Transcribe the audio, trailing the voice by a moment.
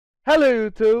Hello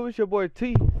YouTube, it's your boy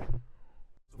T.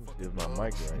 This is my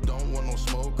mic right.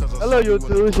 Hello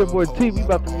YouTube, it's your boy T. We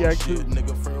about to react to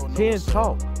 10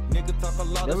 Talk.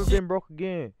 Never Been Broke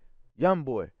Again.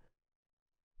 YoungBoy.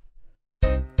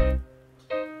 Hey,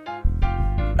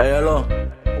 hello.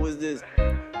 Who is this?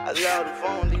 I just got the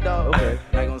phone, D-Dog. Okay.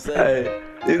 I gonna say, hey,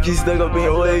 if you keep stuck up in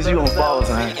your ways, you gon' fall,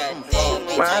 son.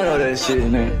 Man, I know that shit,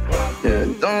 nigga. Yeah.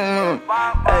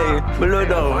 Hey, but look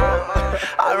though,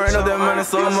 I ran up that money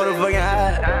so motherfucking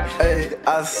high. Hey,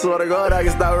 I swear to God, I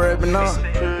can stop rapping now.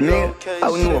 Nigga, I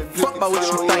wouldn't give a fuck about what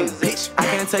you think, bitch. I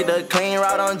can take the clean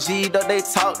route on G, though they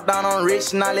talk down on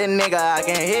rich, not let nigga, I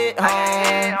can hit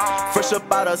home. Fresh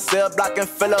up out of cell block and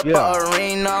fill up a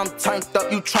arena. I'm turned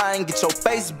up, you try and get your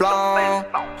face blown.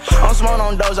 I'm smoking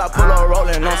on those, I pull up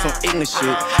rolling on some ignorant shit.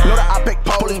 Know that I pick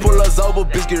police, pull us over,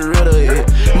 bitch, get rid of it.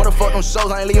 Motherfuck them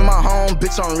shows, I ain't leaving my home,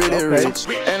 bitch, I'm really rich.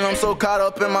 And I'm so caught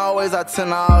up in my ways, I tend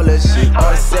to all that shit.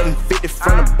 750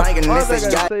 from the bank and all this I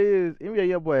is gotta say is,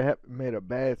 YoungBoy haven't made a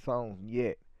bad song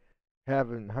yet.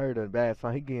 Haven't heard a bad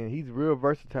song. He's real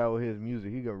versatile with his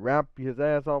music. He can rap his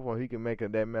ass off, or he can make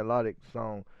that melodic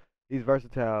song. He's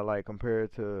versatile, like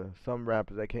compared to some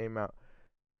rappers that came out.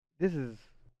 This is,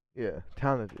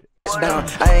 talented.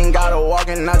 I ain't gotta walk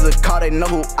in, I just call, they know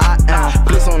who I am.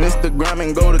 Click on Instagram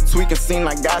and go to tweak and seem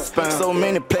like God spam. So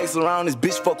many places around this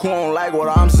bitch, fuck who don't like what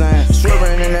I'm saying.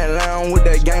 Swerving in that lounge with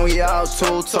that gang, we all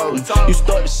two-toed. You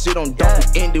start the shit on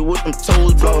dope, end it with them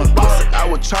toes blowing. I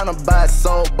was tryna buy a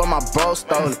soul, but my bro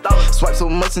stole it. Swipe so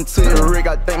much into your rig,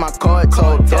 I think my card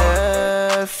told.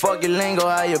 Yeah, fuck your lingo,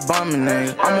 how you bumming,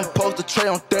 nigga. I'ma post a tray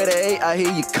on 38, I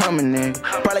hear you coming, nigga.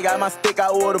 Probably got my stick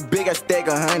out with a big ass stack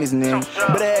of honeys, nigga.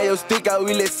 But I had your stick out,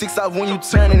 we let 6 off when you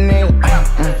turn it, nigga.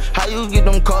 How you get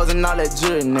them cars and all that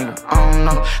jewelry, nigga? I don't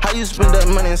know. How you spend that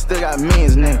money and still got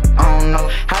millions, nigga? I don't know.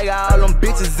 How you got all them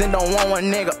bitches and don't want one,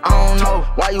 nigga? I don't know.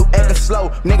 Why you acting slow,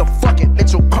 nigga? Fuck it,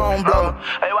 let your palm blow.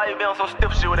 Hey, why you be on some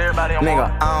stiff shit with everybody on nigga,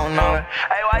 I don't know.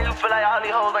 Hey, why you feel like all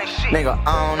these hoes ain't shit? Nigga,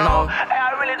 I don't know. Hey,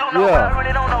 I really do know, but I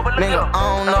really don't know. But look nigga, I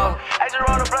don't know. Hey, just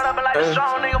roll the blood up and like a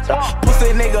strong nigga, fuck.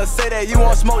 Pussy nigga say that you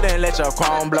want smoke, then let your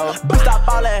chrome blow. But stop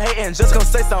all that hating, just come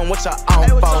say something with your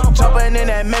own phone. Jumping in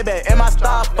that Maybach in my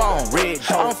styrofoam.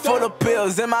 I'm full of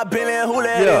pills in my Bentley, who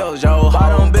that is, yo? All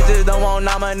them bitches don't want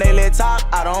nominated top,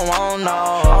 I don't want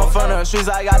no. I'm from the streets,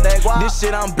 I got that guap. This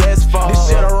shit I'm blessed for. This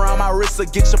shit around my wrist, so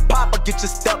get your pop or get your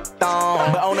stepped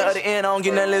on. But on the other end, I don't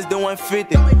get nothing less than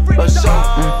 150. But sure,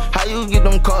 how you get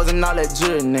them cars and all that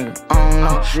jewelry, nigga? I don't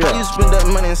know. How you spend that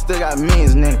money and still got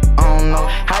millions, nigga? I don't know.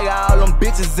 How you got all them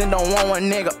bitches and don't want one,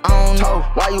 nigga? I don't know.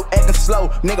 Why you acting slow,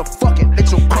 nigga? Fuck it, let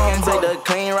your palm take the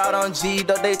clean route on G,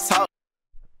 though they talk.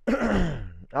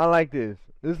 I like this.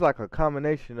 This is like a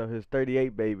combination of his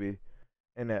 38 Baby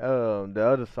and the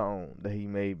other song that he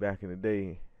made back in the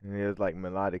day. And it was like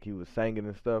melodic. He was singing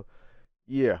and stuff.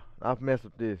 Yeah, I've messed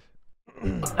with this.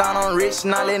 Down on rich,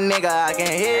 not let nigga, I can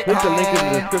hit. Hit the link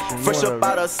in the description. Fresh up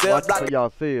out of cell watch block for y'all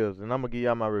sales, and I'm gonna give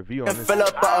y'all my review on this. Fill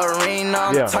up a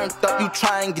arena, turned up, you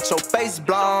try and get your face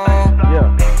blown.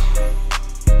 Yeah.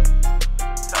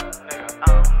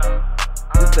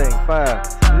 This thing fire.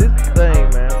 This thing,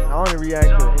 man. I only react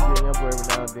to YoungBoy every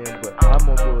now and then, but I'm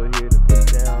gonna go ahead and put it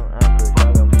down. After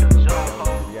y'all got me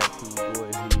react to, go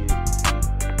ahead,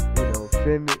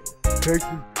 send it, text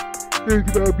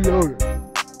it, I'll be on it.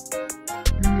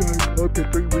 Up to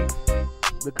 3 weeks,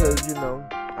 because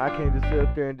I can't just sit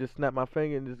up there and just snap my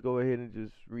finger and just go ahead and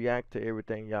just react to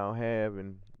everything y'all have,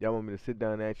 and y'all want me to sit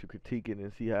down and actually critique it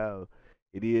and see how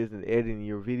it is in editing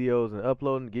your videos and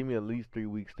uploading. Give me at least 3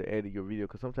 weeks to edit your video,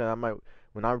 because sometimes I might,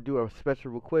 when I do a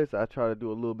special request, I try to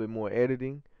do a little bit more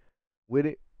editing with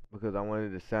it, because I want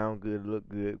it to sound good, look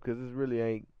good, because this really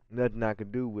ain't nothing I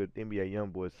can do with NBA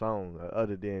YoungBoy's song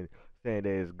other than saying that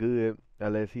it's good,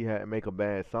 unless he make a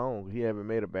bad song. He haven't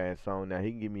made a bad song. Now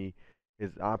he can give me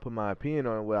I'll put my opinion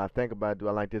on what I think about it. Do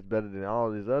I like this better than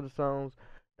all his other songs?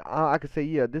 I could say,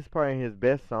 yeah, this is probably his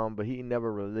best song, but he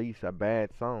never released a bad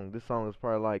song. This song is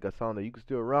probably like a song that you can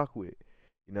still rock with.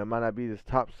 It might not be his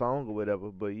top song or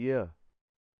whatever, but yeah.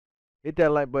 Hit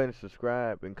that like button,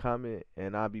 subscribe, and comment,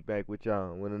 and I'll be back with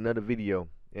y'all with another video.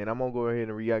 And I'm gonna go ahead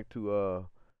and react to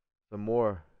some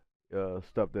more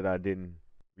stuff that I didn't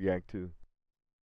react to.